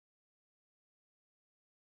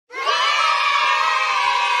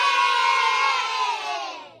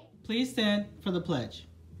Please stand for the pledge.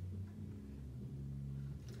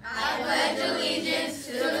 I pledge allegiance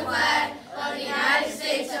to the flag of the United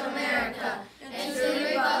States of America and to the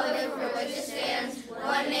republic for which it stands,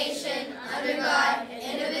 one nation, under God,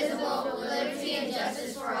 indivisible, with liberty and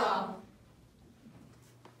justice for all.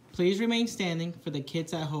 Please remain standing for the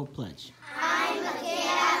Kids at Hope pledge. I'm a kid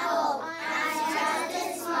at Hope. I'm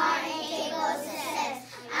talented, smart, and capable of success.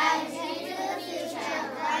 I am dreaming to the future and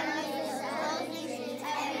providing my dreams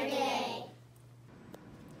every day.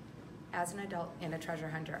 As an adult and a treasure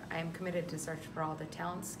hunter, I am committed to search for all the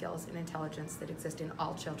talents, skills, and intelligence that exist in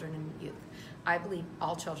all children and youth. I believe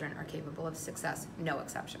all children are capable of success, no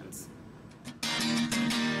exceptions.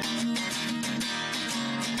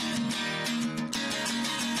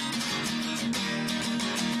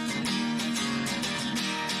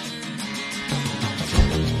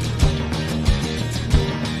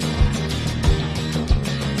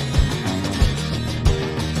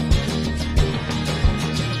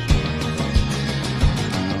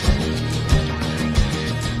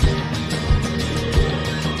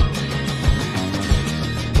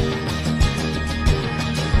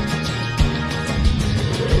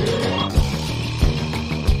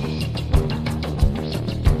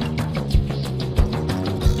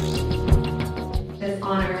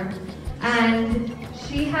 Honor, and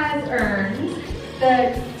she has earned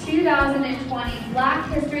the 2020 Black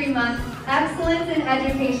History Month Excellence in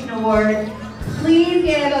Education Award. Please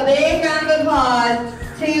give a big round of applause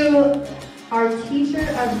to our Teacher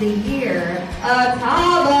of the Year,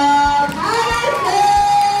 Ataba Patterson!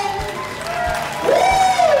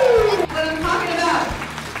 Woo! What I'm talking about.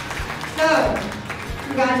 So,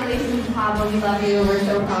 congratulations, Ataba. We love you. We're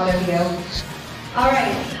so proud of you. All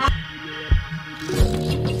right.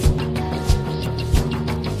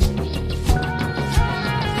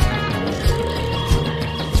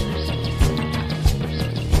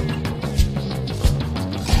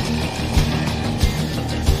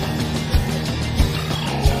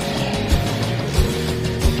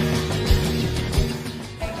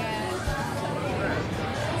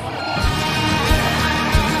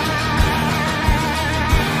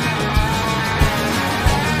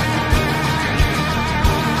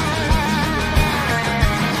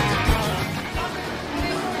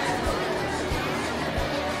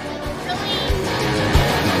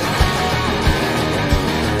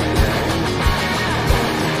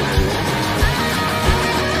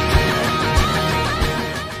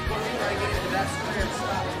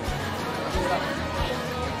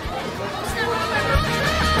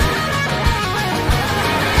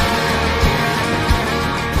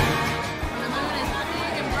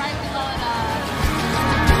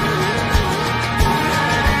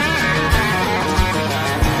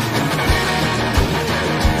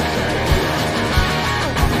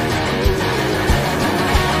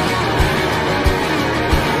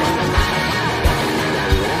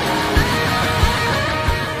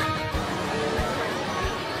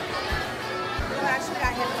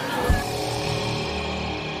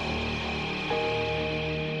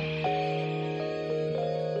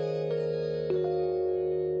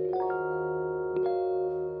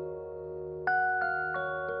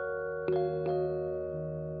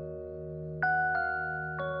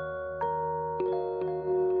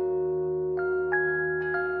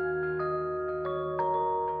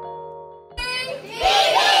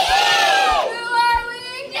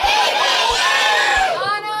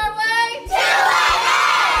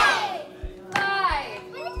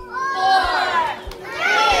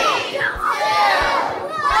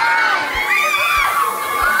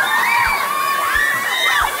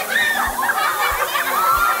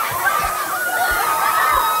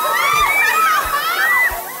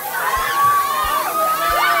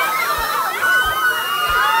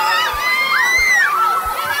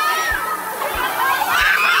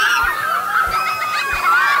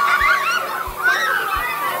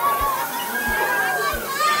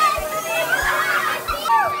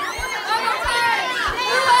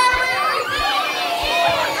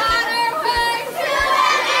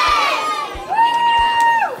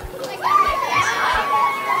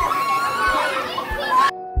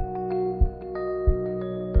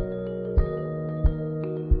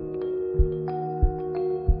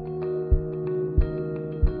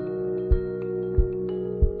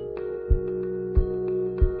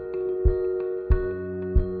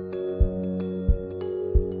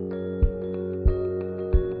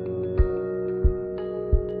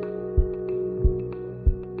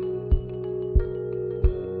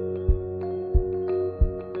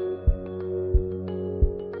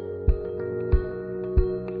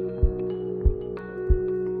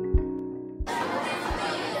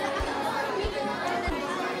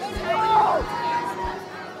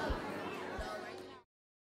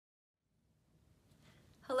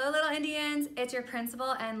 Indians, it's your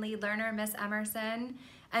principal and lead learner, Miss Emerson.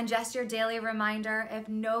 And just your daily reminder, if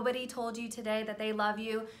nobody told you today that they love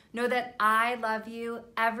you, know that I love you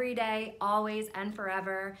every day, always, and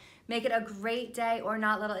forever. Make it a great day or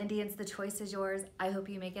not, Little Indians. The choice is yours. I hope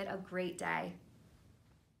you make it a great day.